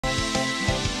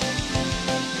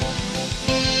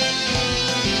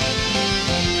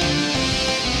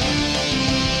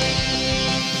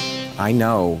I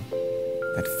know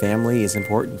that family is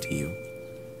important to you.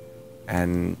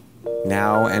 And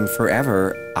now and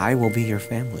forever, I will be your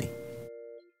family.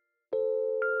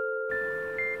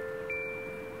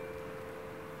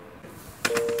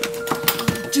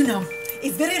 You know,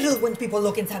 it's very rude when people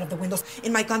look inside of the windows.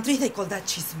 In my country, they call that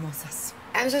chismosas.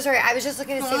 I'm so sorry. I was just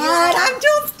looking to see if you God, I'm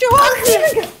just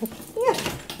joking.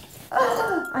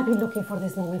 I've been looking for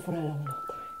this moment for a long time.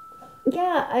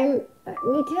 Yeah,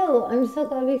 me too. I'm so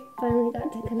glad we finally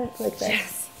got to connect like this.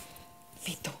 Yes.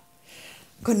 Me too.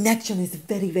 Connection is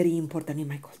very, very important in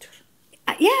my culture.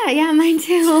 Yeah, mine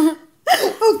too.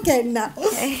 Okay, now.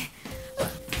 Okay.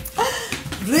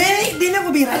 Ready? Dinner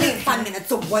will be ready in 5 minutes.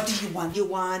 So what do you want? You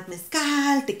want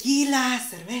mezcal, tequila,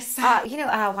 cerveza?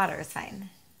 Water is fine.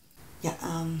 Yeah,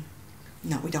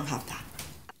 no, we don't have that.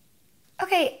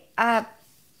 Okay,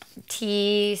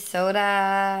 tea,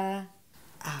 soda.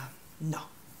 No.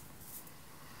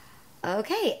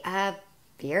 Okay,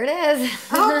 beer it is.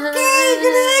 Okay,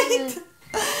 great.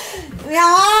 Mi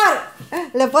amor,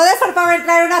 ¿le puedes por favor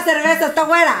traer una cerveza? Está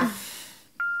buena.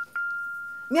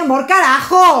 Mi amor,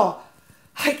 carajo.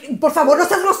 Ay, por favor, no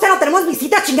seas grosero. Tenemos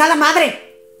visita, chingada madre.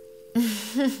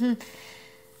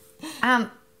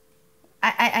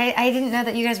 I didn't know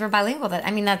that you guys were bilingual.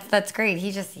 That's great.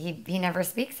 He never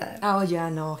speaks it. Oh, yeah,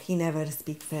 no, he never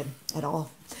speaks it at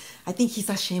all. I think he's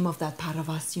ashamed of that part of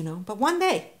us, you know. But one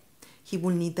day, he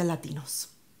will need the Latinos.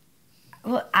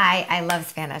 Well, I love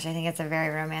Spanish. I think it's a very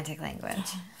romantic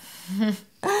language. I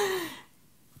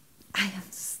am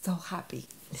so happy.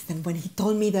 Listen, when he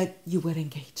told me that you were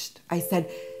engaged, I said,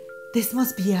 this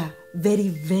must be a very,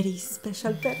 very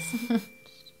special person.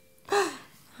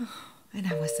 And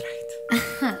I was right.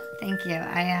 Thank you.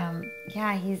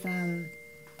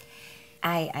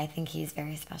 I think he's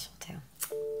very special too.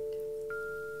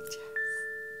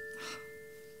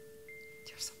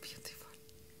 You're so beautiful.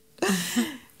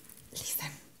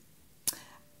 Listen,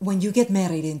 when you get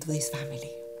married into this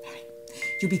family, right,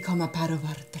 you become a part of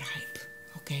our tribe,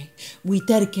 okay? We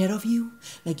take care of you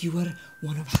like you were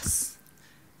one of us,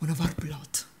 one of our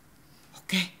blood,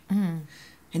 okay?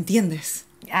 ¿Entiendes?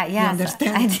 Yeah, you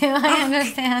understand? I do. I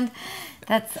understand.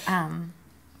 That's I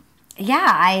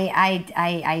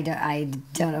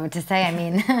don't know what to say. I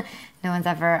mean, no one's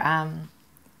ever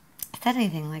said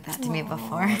anything like that to me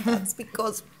before. That's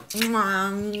because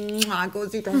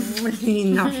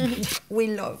we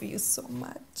love you so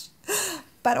much.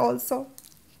 But also,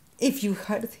 if you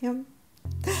hurt him,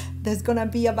 there's gonna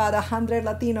be about 100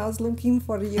 Latinos looking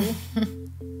for you.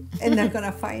 And they're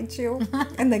gonna find you.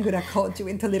 And they're gonna cut you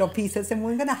into little pieces. And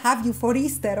we're gonna have you for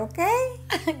Easter, okay?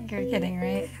 You're kidding,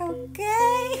 right?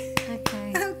 Okay.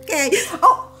 Okay. Okay.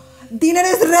 Oh, dinner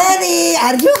is ready.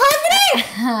 Are you hungry?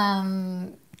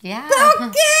 Yeah.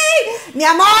 Okay. Mi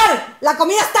amor, la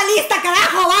comida está lista,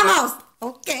 carajo. Vamos.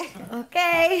 Okay.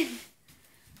 Okay.